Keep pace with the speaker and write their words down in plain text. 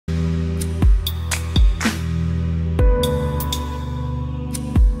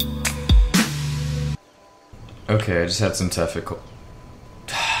Okay, I just had some technical...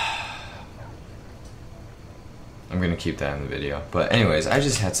 I'm gonna keep that in the video. But anyways, I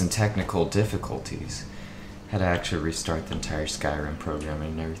just had some technical difficulties. Had to actually restart the entire Skyrim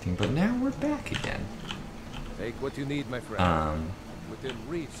programming and everything, but now we're back again. Take what you need, my friend. Within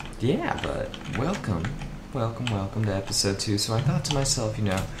reach. Yeah, but welcome to episode 2. So I thought to myself, you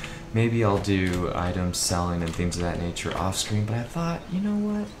know, maybe I'll do items selling and things of that nature off screen, but I thought, you know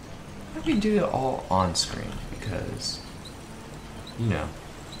what? Let me do it all on screen because, you know,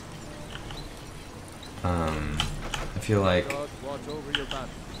 I feel like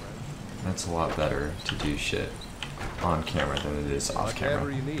that's a lot better to do shit on camera than it is off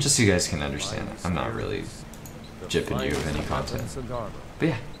camera. Just so you guys can understand it. I'm not really jipping you of any content. But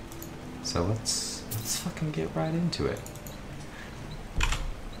yeah. So let's fucking get right into it.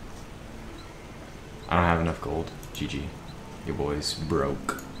 I don't have enough gold. GG. Your boy's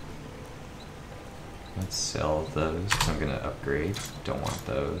broke. Let's sell those because I'm gonna upgrade. Don't want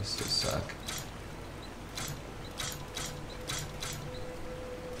those, they suck.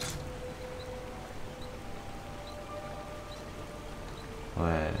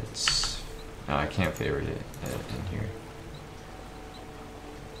 Let's... No, I can't favorite it in here.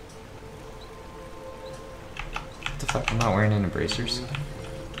 What the fuck? I'm not wearing any bracers?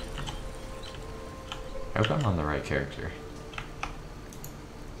 I hope I'm on the right character.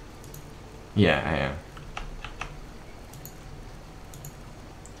 Yeah, I am.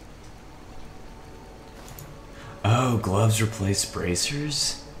 Oh, gloves replace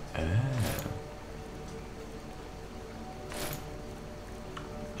bracers? Oh.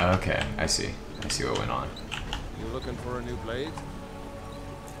 Okay, I see. I see what went on. You looking for a new blade?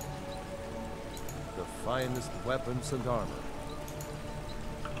 The finest weapons and armor.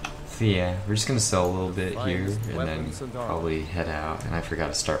 So yeah, we're just gonna sell a little bit here and then probably head out. And I forgot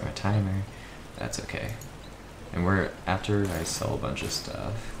to start my timer. That's okay. And we're, after I sell a bunch of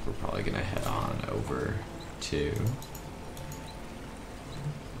stuff, we're probably gonna head on over to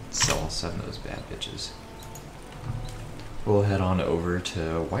sell some of those bad bitches. We'll head on over to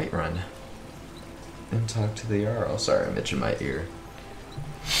Whiterun and talk to the Jarl. Sorry, I'm itching my ear.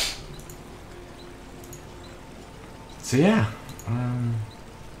 So yeah, I'm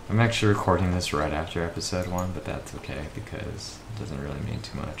actually recording this right after episode 1, but that's okay because it doesn't really mean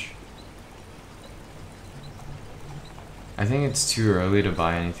too much. I think it's too early to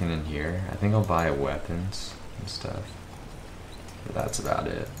buy anything in here. I think I'll buy weapons and stuff, but that's about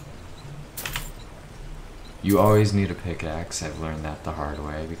it. You always need a pickaxe. I've learned that the hard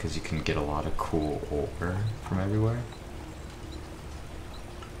way because you can get a lot of cool ore from everywhere.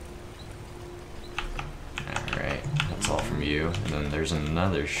 Alright, that's all from you. And then there's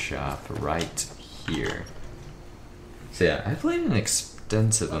another shop right here. So yeah, I played an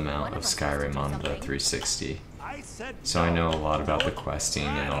extensive amount of Skyrim on the 360. So I know a lot about the questing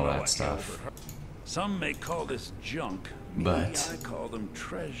and all that stuff. Some may call this junk, but I call them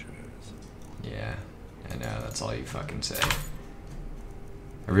treasures. Yeah. I know, that's all you fucking say.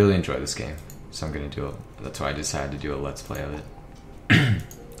 I really enjoy this game, so I'm gonna do it. That's why I decided to do a let's play of it.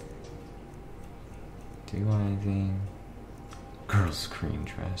 Do you want anything? Girls cream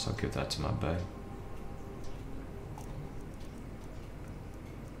dress, I'll give that to my bud.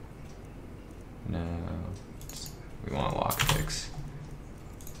 No, we want lockpicks.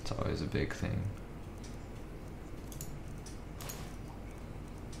 It's always a big thing.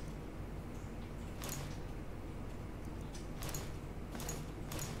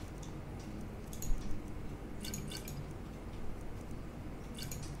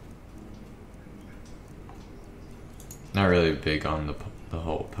 Not really big on the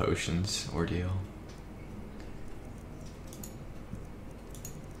whole potions ordeal.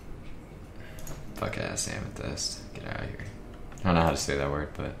 Fuck ass amethyst. Get out of here. I don't know how to say that word,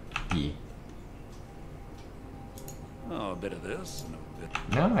 but E. Oh, a bit of this and a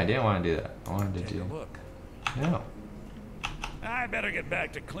bit. No, I didn't want to do that. I wanted to do. Look. No. I better get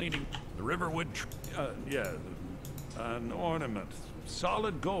back to cleaning the riverwood. Yeah, an ornament,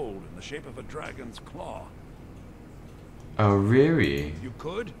 solid gold in the shape of a dragon's claw. Oh, really? You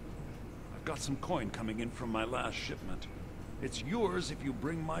could? I've got some coin coming in from my last shipment. It's yours if you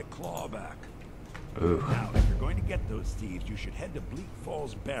bring my claw back. Ooh. Now, if you're going to get those thieves, you should head to Bleak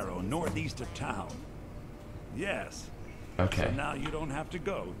Falls Barrow, northeast of town. Yes. Okay. So now you don't have to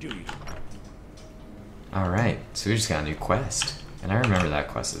go, do you? Alright, so we just got a new quest. And I remember that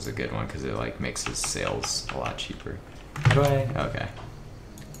quest is a good one because it like makes his sales a lot cheaper. How do I? Okay.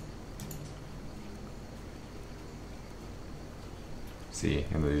 See,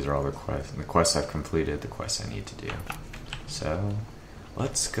 and these are all the quests. The quests I've completed, the quests I need to do. So,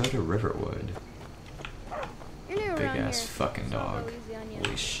 let's go to Riverwood. big around ass here. fucking So I'll dog. go easy on you.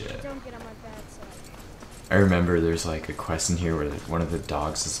 Holy shit. Don't get on my bad side. I remember there's like a quest in here where one of the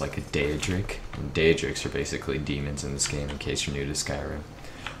dogs is like a Daedric. And Daedrics are basically demons in this game, in case you're new to Skyrim.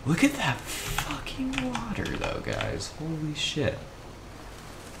 Look at that fucking water though, guys. Holy shit.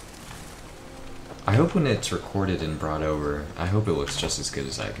 I hope when it's recorded and brought over, I hope it looks just as good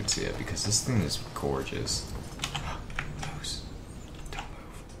as I can see it, because this thing is gorgeous. Moose, don't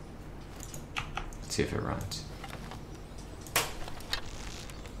move. Let's see if it runs.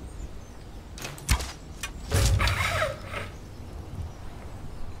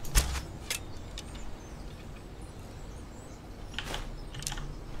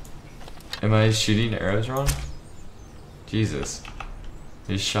 Am I shooting arrows wrong? Jesus.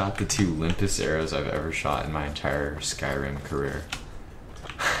 I shot the two limpest arrows I've ever shot in my entire Skyrim career.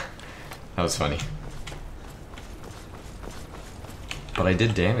 That was funny. But I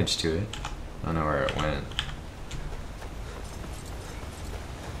did damage to it. I don't know where it went.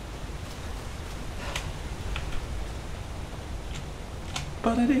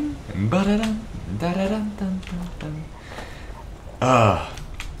 Ba-da-ding, ba-da-dum, da-da-dum, dum, dum, dum.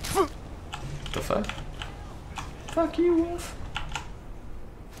 The fuck? Fuck you, wolf.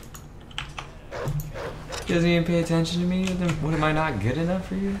 He doesn't even pay attention to me? Then what, am I not good enough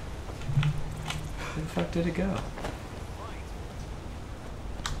for you? Where the fuck did it go?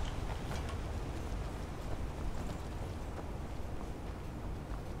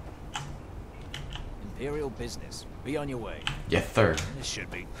 Imperial business. Be on your way. Yeah, third. This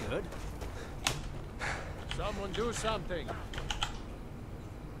should be good. Someone do something.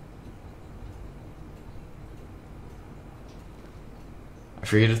 I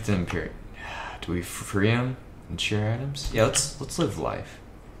forget if the Imperial. Do we free him and share items? Yeah, let's live life.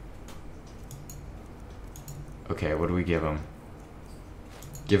 Okay, what do we give him?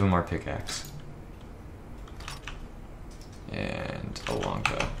 Give him our pickaxe. And a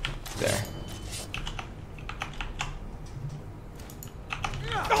longbow. There.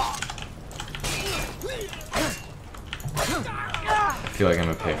 I feel like I'm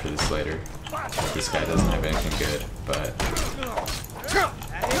gonna pay for this later. This guy doesn't have anything good, but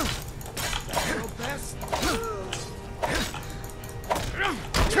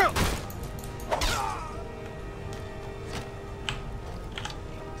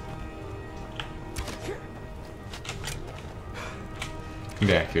come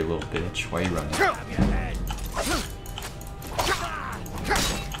back here, little bitch. Why are you running?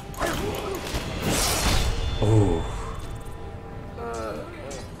 Oh.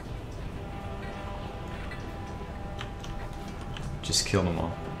 Just killed them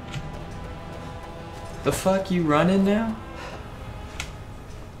all. The fuck, you running now?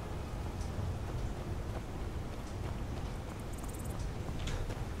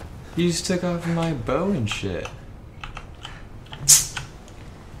 You just took off my bow and shit.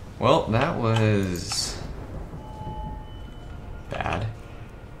 Well, that was bad.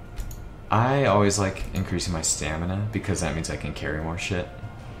 I always like increasing my stamina because that means I can carry more shit.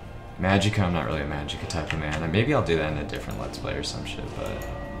 Magicka, I'm not really a Magicka type of man. And maybe I'll do that in a different Let's Play or some shit, but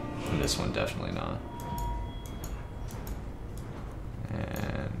in this one, definitely not.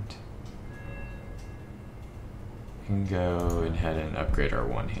 And we can go ahead and upgrade our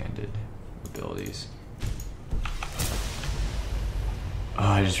one-handed abilities. Oh,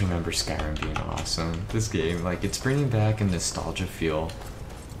 I just remember Skyrim being awesome. This game, like, it's bringing back a nostalgia feel.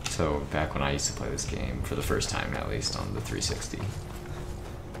 So, back when I used to play this game, for the first time at least, on the 360.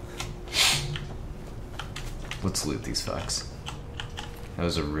 Let's loot these fucks. That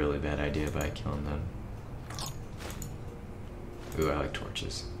was a really bad idea by killing them. Ooh, I like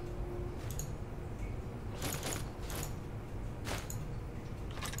torches.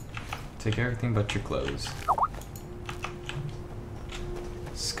 Take everything but your clothes.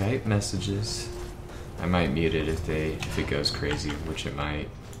 Skype messages. I might mute it if it goes crazy, which it might.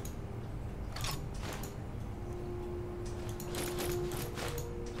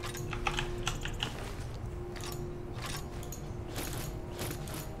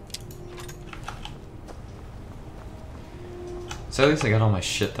 So at least I got all my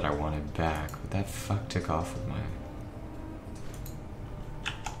shit that I wanted back, but that fuck took off with my...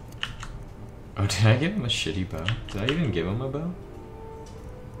 Oh, did I give him a shitty bow? Did I even give him a bow?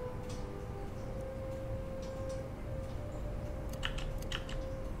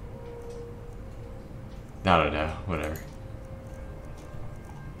 I don't know, whatever.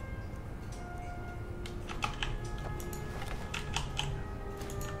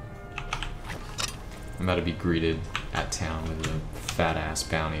 I'm about to be greeted at town with a fat ass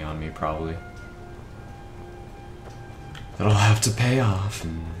bounty on me, probably. That'll have to pay off,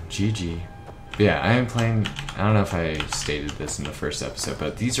 and GG. Yeah, I am playing. I don't know if I stated this in the first episode,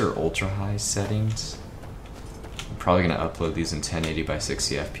 but these are ultra high settings. I'm probably gonna upload these in 1080 by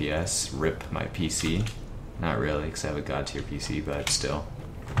 60 FPS. Rip my PC. Not really, because I have a god tier PC, but still,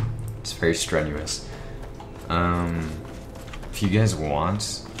 it's very strenuous. If you guys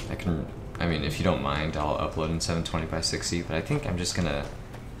want, I can. I mean, if you don't mind, I'll upload in 720 by 60. But I think I'm just gonna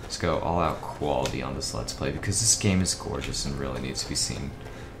go all out quality on this Let's Play because this game is gorgeous and really needs to be seen.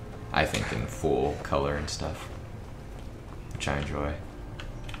 I think in full color and stuff, which I enjoy.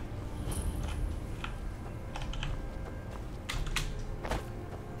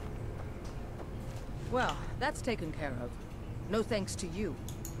 Well, that's taken care of. No thanks to you.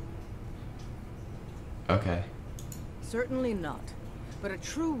 Okay. Certainly not. But a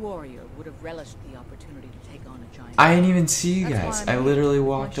true warrior would have relished the opportunity to take on a giant. I didn't even see you That's guys. why I I'm literally here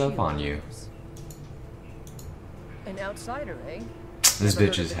with my walked up shield on you. arms. An outsider, eh? This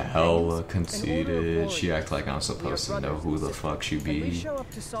Never bitch heard is of the hella things? An order of conceited. She warriors. act like I'm We are supposed to know brothers who and the sisters, fuck she and we be. show up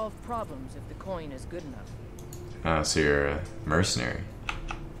to solve problems if the coin is good enough. Oh, so you're a mercenary.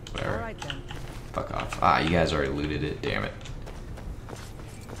 Whatever. All right then. Fuck off. Ah, you guys already looted it. Damn it.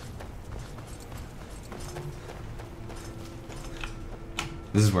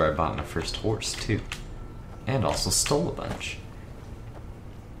 This is where I bought my first horse, too. And also stole a bunch.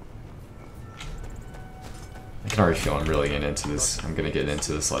 I can already feel I'm really getting into this. I'm gonna get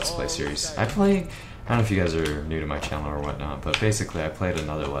into this Let's Play series. I don't know if you guys are new to my channel or whatnot, but basically I played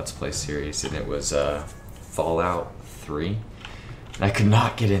another Let's Play series, and it was Fallout 3. And I could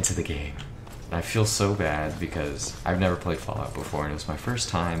not get into the game. And I feel so bad because I've never played Fallout before, and it was my first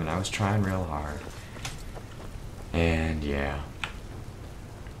time, and I was trying real hard. And yeah.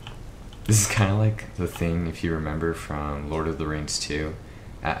 This is kind of like the thing, if you remember, from Lord of the Rings 2.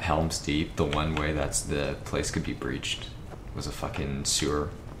 At Helm's Deep, the one way that's the place could be breached was a fucking sewer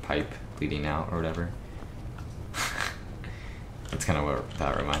pipe leading out or whatever. That's kind of what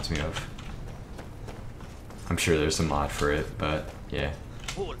that reminds me of. I'm sure there's a mod for it, but yeah.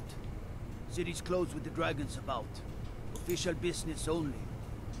 Halt. City's closed with the dragons about. Official business only.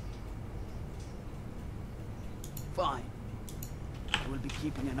 Fine. I will be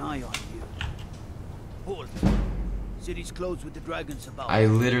keeping an eye on you. Halt. City's closed with the dragons about. I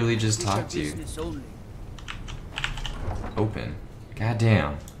literally just Official talked to you. business only. Open.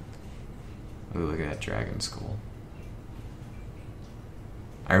 Goddamn. Ooh, look at that dragon skull.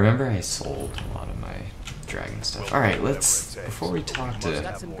 I remember I sold a lot of my dragon stuff. Alright, before we talk to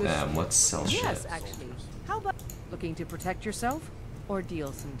them, let's sell shit. Yes, actually. How about looking to protect yourself or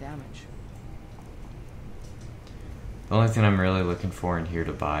deal some damage? The only thing I'm really looking for in here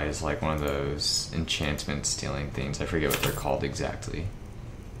to buy is like one of those enchantment stealing things. I forget what they're called exactly.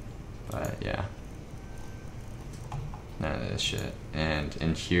 But yeah. None of this shit. And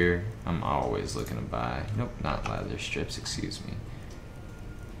in here, I'm always looking to buy. Nope, not leather strips, excuse me.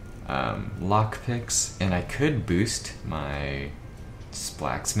 Lockpicks, and I could boost my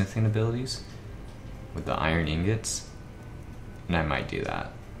blacksmithing abilities with the iron ingots. And I might do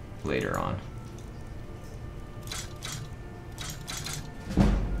that later on.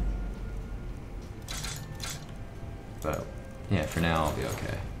 But yeah, for now I'll be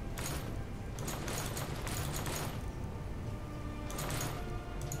okay.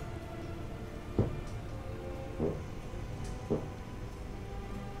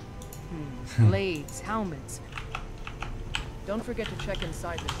 Blades, helmets. Don't forget to check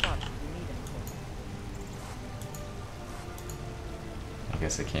inside the shop if you need anything. I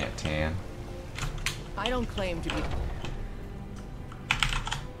guess I can't tan. I don't claim to be.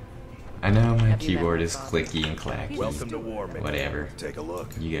 I know my Have you met keyboard my is father? clicky and clacky. Welcome to war, man. Whatever. Take a look.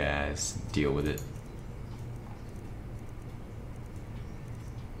 You guys deal with it.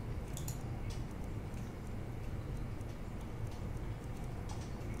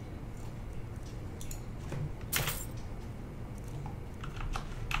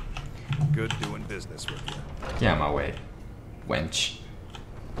 Good doing business with you. Get out my way, wench.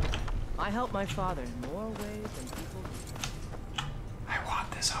 I help my father in more ways than people do. I want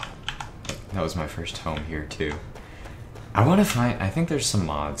this home. That was my first home here too. I think there's some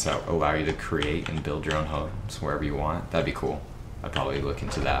mods that allow you to create and build your own homes wherever you want. That'd be cool. I'd probably look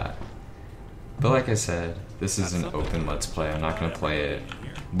into that. But like I said, this is an open Let's Play. I'm not gonna play it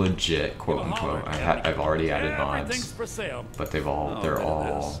legit, quote unquote. I've already added Everything's mods, for sale. but they're Oh, all bit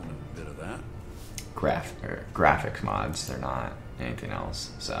of this and a bit of that. graphic mods. They're not anything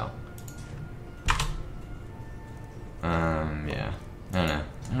else. So, yeah. I don't know.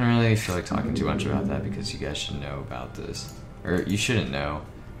 I don't really feel like talking too much about that because you guys should know about this. Or you shouldn't know,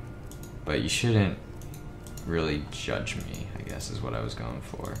 but you shouldn't really judge me, I guess is what I was going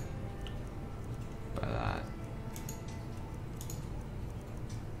for. by that.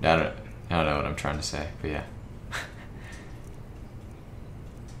 I don't know what I'm trying to say, but yeah.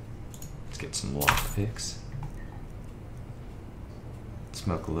 Let's get some lockpicks.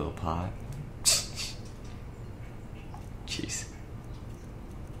 Smoke a little pot. Jeez.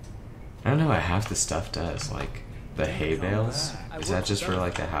 I don't know what half the stuff does, like the hay bales. Is that just for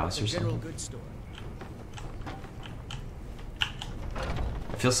like a house or something?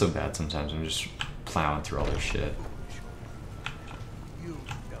 I feel so bad sometimes. I'm just plowing through all their shit.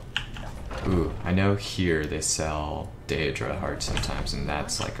 Ooh, I know here they sell Daedra hearts sometimes, and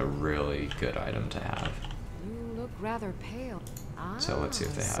that's like a really good item to have. You look rather pale. So let's see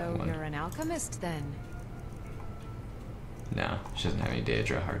if they have one. So you're an alchemist then? No, she doesn't have any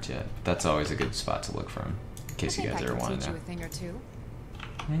Daedra hearts yet. That's always a good spot to look from, in case you guys ever want to know. I think I can teach you a thing or two.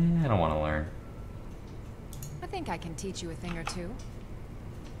 I don't want to learn. I think I can teach you a thing or two.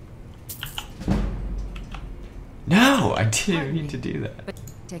 No, I didn't mean to do that. But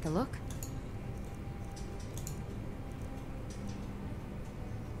take a look.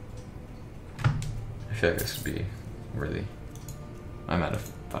 I feel like this would be worthy. I'm out of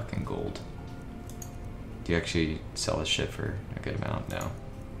fucking gold. Do you actually sell this shit for a good amount? No.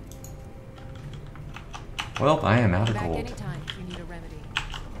 Well, I am out of Back gold. anytime if you need a remedy.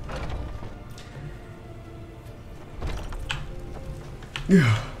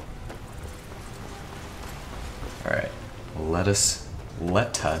 Yeah. Alright. Let us.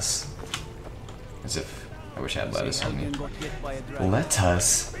 As if I wish I had lettuce on me. Let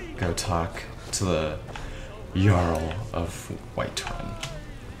us go talk to the Jarl of Whiterun.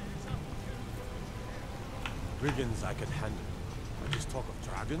 Brigands I can handle. But this talk of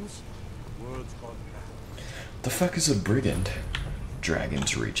dragons? World's gone mad. The fuck is a brigand?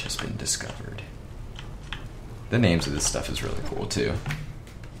 Dragon's Reach has been discovered. The names of this stuff is really cool too.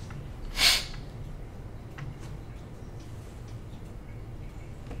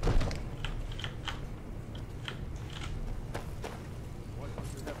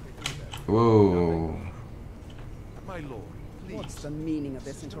 Whoa. My lord, please. What's the meaning of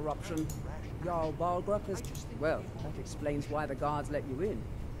this interruption? Jarl Balgruuf is... Well, that explains why the guards let you in.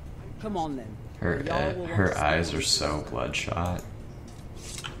 Come on then. Her eyes are so bloodshot.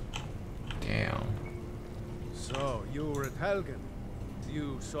 Damn. So, you were at Helgen.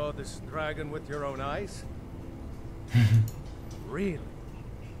 You saw this dragon with your own eyes? Really?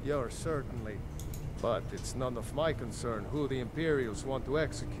 You're certainly... But it's none of my concern who the Imperials want to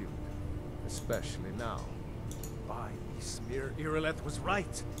execute. Especially now. By Ysmir, Irileth was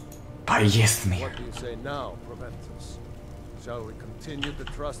right. By Ysmir. What do you say now, Proventus? Shall we continue to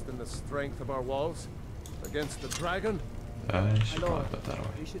trust in the strength of our walls? Against the dragon? I should My probably lord, put that away.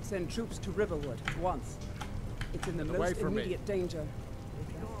 we should send troops to Riverwood at once. It's in the Away most from me. immediate danger.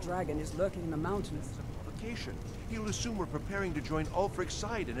 That dragon is lurking in the mountains. Provocation. He'll assume we're preparing to join Ulfric's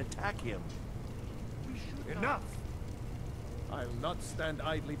side and attack him. Enough! I'll not stand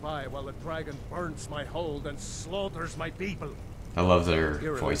idly by while the dragon burns my hold and slaughters my people. I love their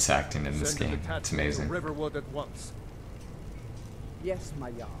Irileth, voice acting in this send a game. detachment It's amazing. to Riverwood at once. Yes,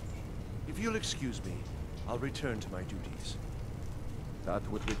 my Jarl. If you'll excuse me, I'll return to my duties. That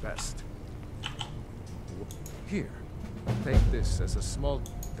would be best. Here, take this as a small...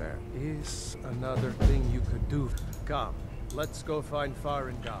 There is another thing you could do. Come, let's go find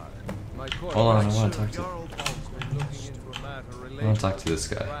Farengar. My court... Hold on, I want to talk to. Jarl been looking into a matter I related want to talk to this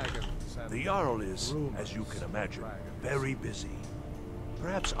guy. dragons and The Jarl is, as you can imagine, very busy.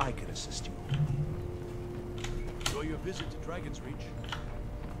 Perhaps I can assist you. Enjoy your visit to Dragon's Reach.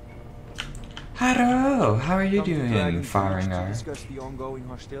 Hello, how are you Come to doing, Dragon's Reach to Farengar? discuss the ongoing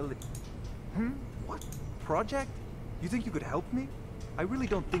hostility. What? Project? You think you could help me? I really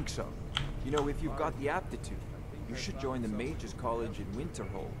don't think so. You know, if you've got the aptitude, you should join the Mages College in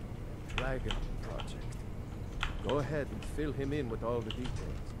Winterhold. Dragon Project. Go ahead and fill him in with all the details.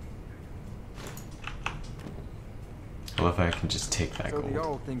 I love how I can just take that So the gold.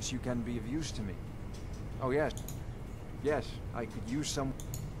 Jarl thinks you can be of use to me. Oh yes. Yes, I could use some...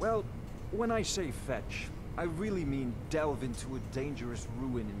 Well, when I say fetch, I really mean delve into a dangerous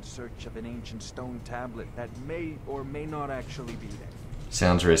ruin in search of an ancient stone tablet that may or may not actually be there.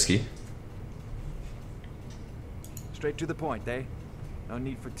 Sounds risky. Straight to the point, eh? No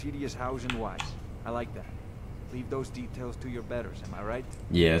need for tedious hows and whys. I like that. Leave those details to your betters, am I right?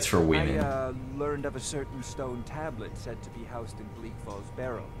 Yeah, it's for women. I learned of a certain stone tablet said to be housed in Bleak Falls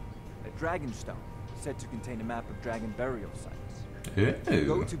Barrow. A dragon stone, said to contain a map of dragon burial sites.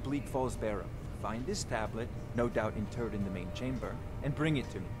 Go Ooh. to Bleak Falls Barrow, find this tablet, no doubt interred in the main chamber, and bring it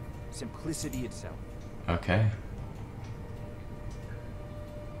to me. Simplicity itself. Okay.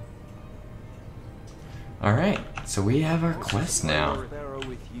 Alright, so we have our quest now.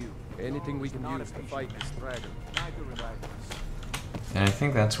 Anything we can use to fight this dragon. And I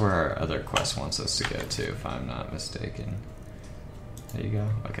think that's where our other quest wants us to go to, if I'm not mistaken. There you go.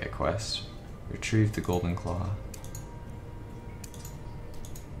 Okay, quest. Retrieve the golden claw.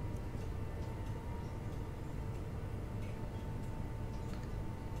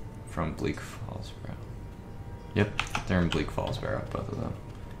 From Bleak Fallsborough. Yep, they're in Bleak Fallsborough, both of them.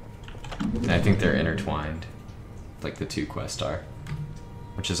 And I think they're intertwined, like the two quests are,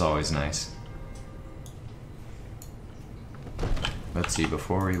 which is always nice. Let's see,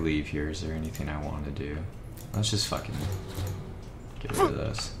 before we leave here, is there anything I want to do? Let's just fucking get rid of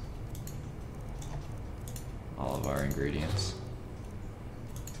those. All of our ingredients.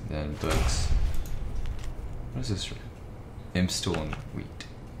 Then books. What is this? Impstool and wheat.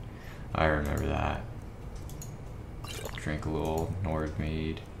 I remember that. Drink a little Nord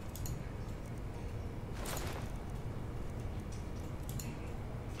mead.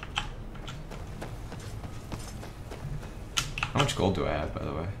 How much gold do I have, by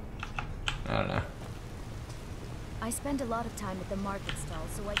the way? I don't know. I spend a lot of time at the market stall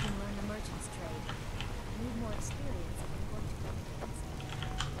so I can learn the merchant's trade. I need more experience if I'm going to run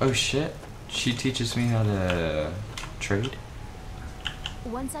things. Oh shit. She teaches me how to trade?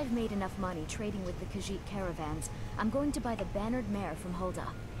 Once I've made enough money trading with the Khajiit caravans, I'm going to buy the bannered mare from Hulda.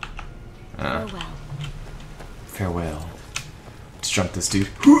 Farewell. Farewell. Let's jump this dude.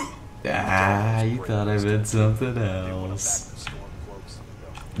 Ah, you thought I meant something else.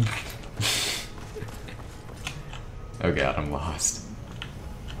 Oh god, I'm lost.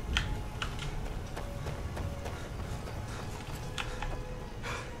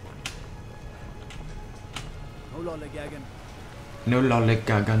 No lollygagging. No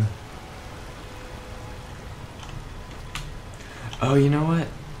lollygagging. Oh, you know what?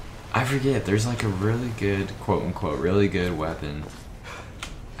 I forget, there's like a really good, quote-unquote, really good weapon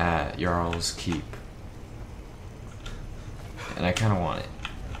at Jarl's Keep. And I kind of want it.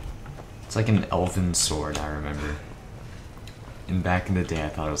 It's like an elven sword, I remember. And back in the day, I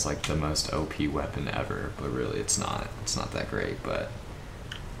thought it was like the most OP weapon ever, but really it's not. It's not that great, but...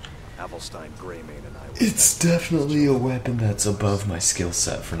 Avelstein Greymane and I were it's definitely a weapon that's above my skill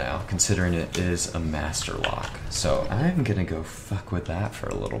set for now, considering it is a master lock. So I'm gonna go fuck with that for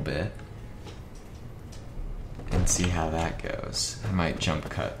a little bit. And see how that goes. I might jump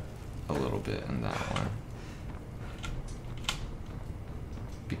cut a little bit in that one.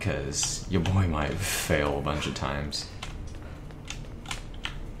 Because your boy might fail a bunch of times.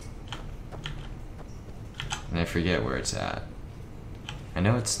 And I forget where it's at. I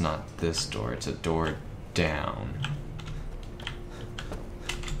know it's not this door, it's a door down.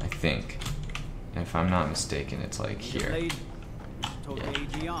 I think. And if I'm not mistaken, it's like here.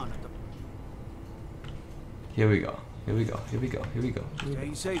 Yeah. Here we go. Here we go. Here we go. Here we go.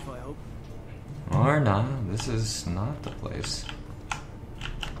 Stay safe, I hope. Or not. This is not the place.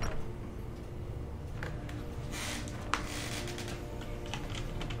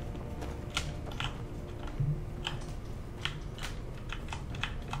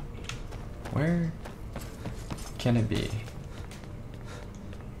 Where can it be?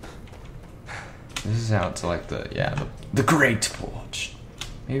 This is out to like the Great Porch.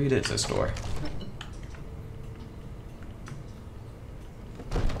 Maybe it is this door.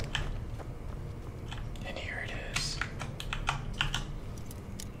 And here it is.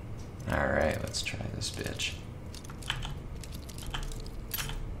 Alright, let's try this bitch.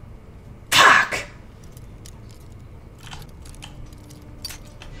 Fuck!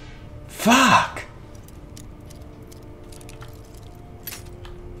 Fuck!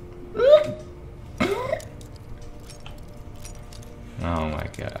 Oh my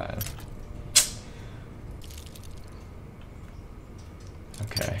god.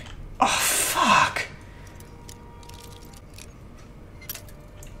 Okay. Oh, fuck!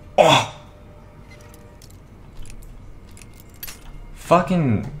 Oh!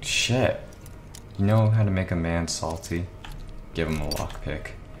 Fucking shit. You know how to make a man salty? Give him a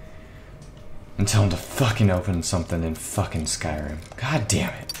lockpick. And tell him to fucking open something in fucking Skyrim. God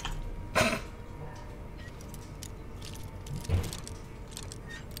damn it.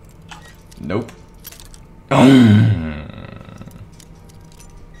 Nope. Are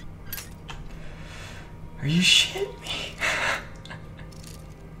you shitting me?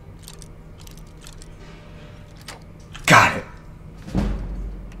 Got it.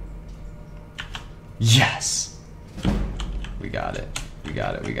 Yes. We got it. We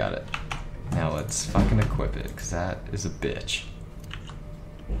got it. We got it. Now let's fucking equip it, because that is a bitch.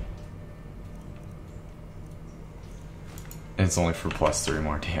 And it's only for +3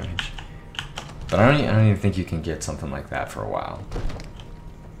 more damage. But I don't even think you can get something like that for a while.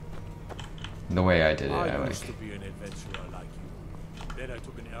 The way I did it, I used to be an adventurer like you. Then I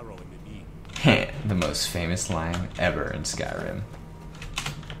took an arrow in the knee. the most famous line ever in Skyrim.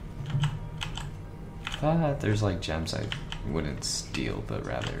 Thought there's like gems I wouldn't steal, but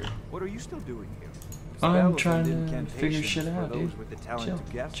rather. What are you still doing here? I'm Spells trying and to figure incantations shit for out, those dude. with the talent Chill,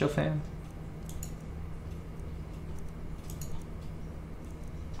 to guess. chill, fam.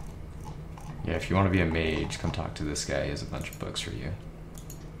 Yeah, if you want to be a mage, come talk to this guy. He has a bunch of books for you.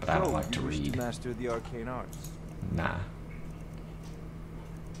 But I don't like to you wish read. to master the arcane arts. Nah.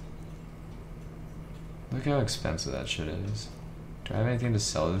 Look how expensive that shit is. Do I have anything to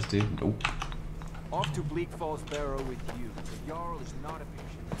sell this dude? Nope. Off to Bleak Falls Barrow with you. The Jarl is not a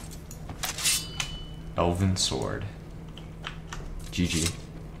patient. Elven sword. GG.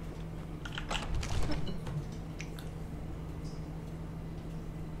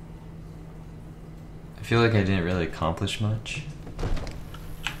 I feel like I didn't really accomplish much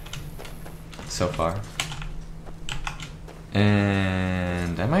so far.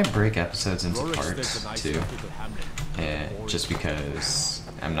 And I might break episodes into parts too. Yeah, just because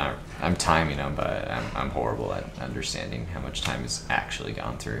I'm timing them, but I'm horrible at understanding how much time has actually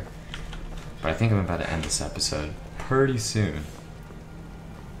gone through. But I think I'm about to end this episode pretty soon,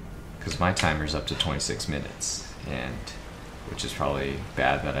 because my timer's up to 26 minutes, and which is probably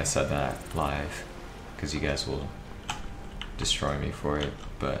bad that I said that live, because you guys will destroy me for it.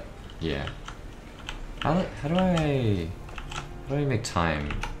 But yeah, how do I make time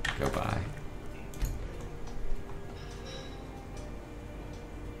go by?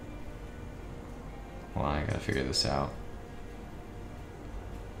 Well, I gotta figure this out.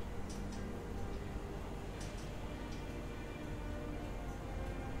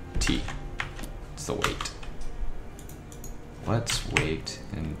 T. It's the wait. Let's wait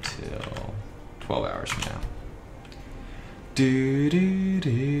until 12 hours from now.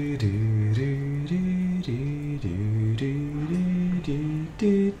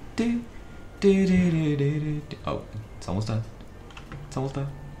 Oh, it's almost done. It's almost done.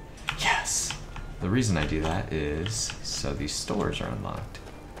 Yes! The reason I do that is so these stores are unlocked.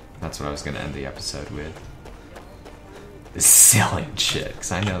 That's what I was going to end the episode with. Is selling shit,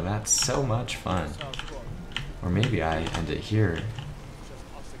 because I know that's so much fun. Or maybe I end it here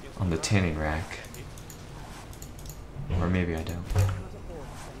on the tanning rack. Or maybe I don't.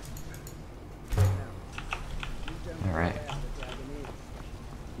 Alright.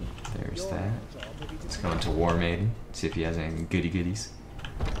 There's that. Let's go into War Maiden, see if he has any goody goodies.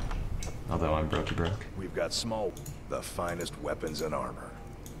 Although I'm brokey broke. We've got small, the finest weapons and armor.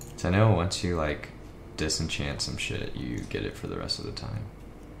 So I know once you like disenchant some shit, you get it for the rest of the time.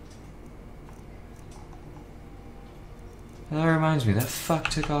 And that reminds me, that fuck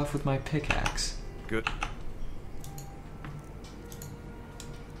took off with my pickaxe. Good.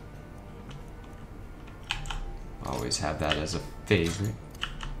 Always have that as a favorite.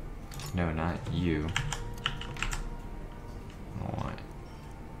 No, not you. I want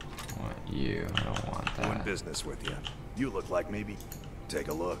you. I don't want that. Doing business with you. You look like maybe. Take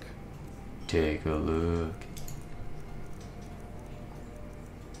a look. Take a look.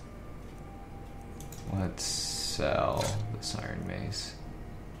 Let's sell this iron mace.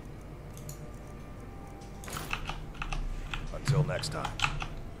 Until next time.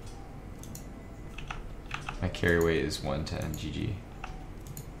 My carry weight is 110. GG.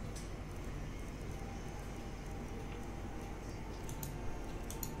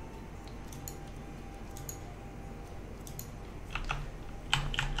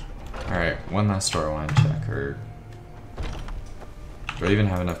 Alright, one last store I want to check. Or do I even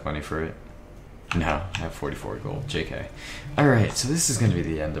have enough money for it? No, I have 44 gold. JK. Alright, so this is going to be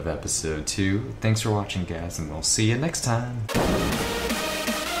the end of episode 2. Thanks for watching, guys, and we'll see you next time.